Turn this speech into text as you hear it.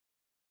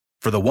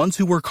For the ones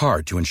who work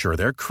hard to ensure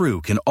their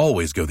crew can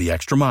always go the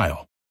extra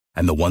mile,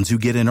 and the ones who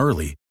get in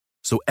early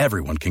so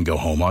everyone can go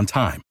home on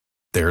time,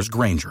 there's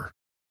Grainger,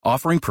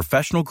 offering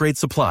professional-grade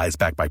supplies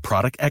backed by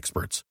product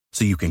experts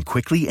so you can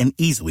quickly and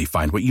easily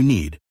find what you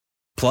need.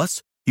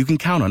 Plus, you can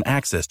count on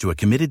access to a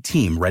committed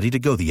team ready to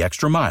go the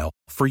extra mile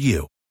for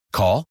you.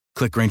 Call,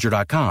 click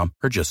Grainger.com,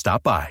 or just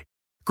stop by.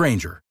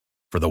 Grainger,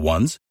 for the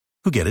ones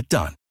who get it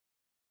done.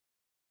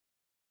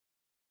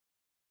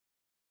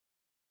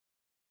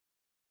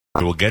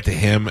 We'll get to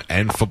him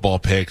and football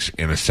picks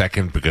in a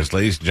second because,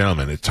 ladies and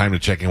gentlemen, it's time to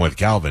check in with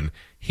Galvin.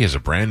 He has a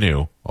brand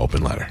new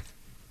open letter.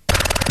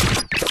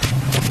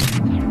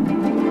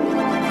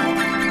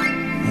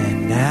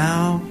 And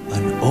now,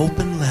 an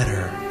open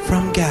letter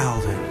from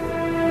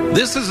Galvin.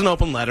 This is an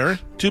open letter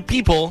to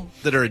people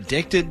that are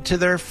addicted to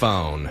their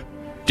phone.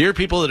 Dear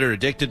people that are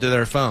addicted to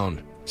their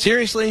phone.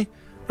 Seriously,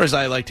 or as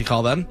I like to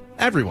call them,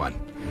 everyone.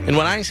 And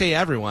when I say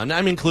everyone,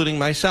 I'm including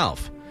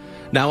myself.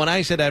 Now, when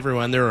I said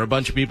everyone, there were a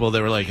bunch of people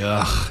that were like,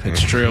 ugh,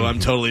 it's true, I'm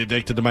totally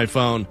addicted to my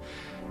phone.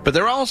 But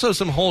there were also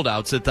some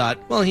holdouts that thought,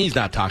 well, he's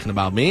not talking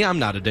about me, I'm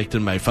not addicted to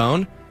my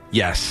phone.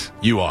 Yes,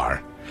 you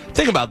are.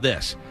 Think about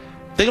this.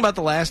 Think about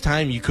the last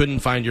time you couldn't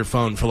find your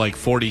phone for like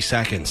 40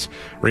 seconds.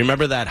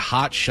 Remember that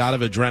hot shot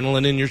of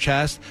adrenaline in your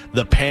chest?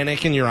 The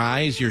panic in your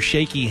eyes? Your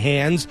shaky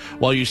hands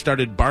while you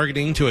started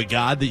bargaining to a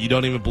God that you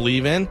don't even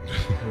believe in?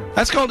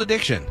 That's called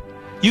addiction.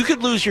 You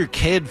could lose your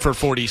kid for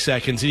 40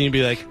 seconds and you'd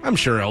be like, I'm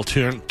sure he'll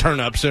turn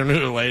up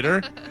sooner or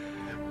later.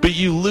 But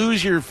you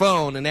lose your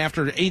phone and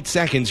after 8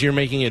 seconds you're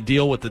making a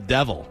deal with the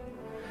devil.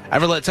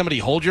 Ever let somebody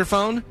hold your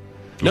phone?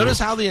 Notice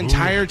how the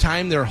entire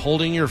time they're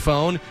holding your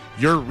phone,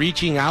 you're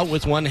reaching out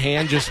with one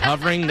hand, just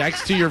hovering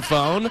next to your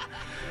phone?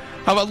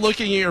 How about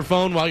looking at your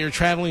phone while you're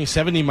traveling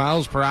 70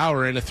 miles per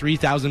hour in a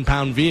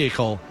 3,000-pound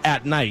vehicle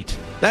at night?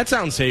 That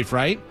sounds safe,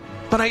 right?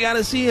 But I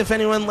gotta see if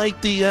anyone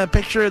liked the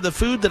picture of the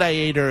food that I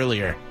ate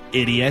earlier.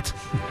 Idiot.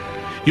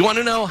 You want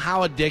to know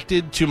how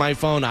addicted to my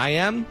phone I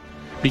am?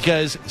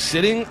 Because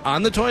sitting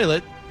on the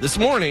toilet this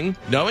morning,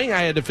 knowing I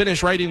had to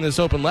finish writing this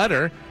open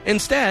letter,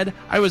 instead,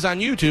 I was on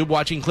YouTube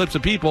watching clips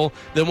of people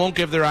that won't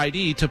give their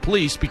ID to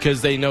police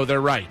because they know their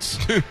rights.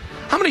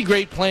 How many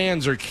great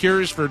plans or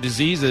cures for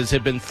diseases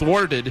have been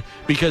thwarted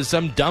because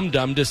some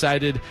dum-dum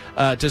decided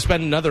to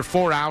spend another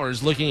 4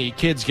 hours looking at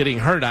kids getting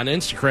hurt on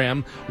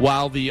Instagram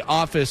while The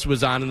Office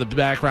was on in the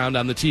background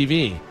on the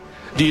TV?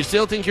 Do you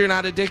still think you're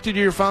not addicted to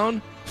your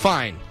phone?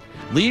 Fine.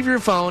 Leave your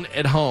phone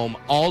at home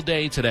all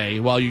day today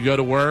while you go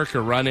to work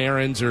or run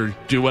errands or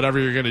do whatever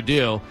you're going to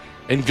do.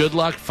 And good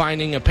luck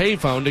finding a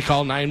payphone to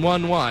call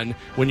 911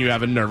 when you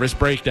have a nervous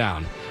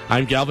breakdown.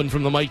 I'm Galvin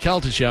from The Mike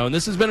Kelta Show, and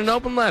this has been an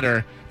open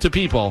letter to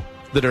people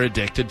that are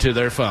addicted to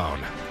their phone.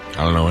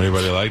 I don't know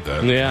anybody like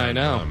that. Yeah, I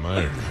know. In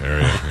my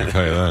area, I can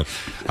tell you that.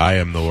 I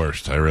am the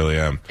worst. I really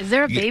am. Is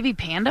there a baby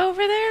panda over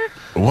there?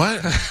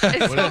 What?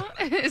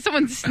 Is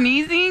someone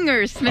sneezing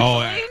or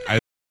sniffling?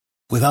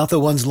 Without the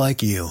ones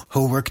like you,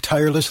 who work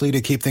tirelessly to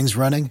keep things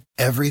running,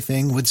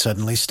 everything would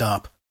suddenly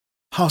stop.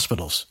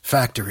 Hospitals,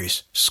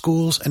 factories,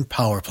 schools, and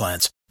power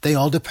plants, they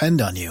all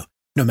depend on you.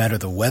 No matter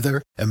the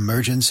weather,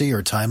 emergency,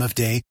 or time of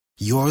day,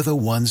 you're the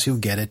ones who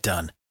get it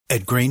done.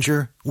 At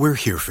Grainger, we're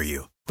here for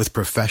you with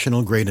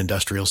professional-grade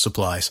industrial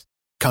supplies.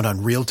 Count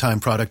on real-time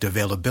product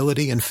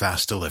availability and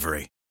fast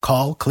delivery.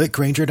 Call, click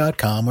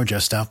Grainger.com, or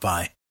just stop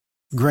by.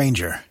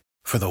 Grainger,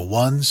 for the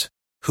ones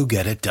who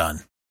get it done.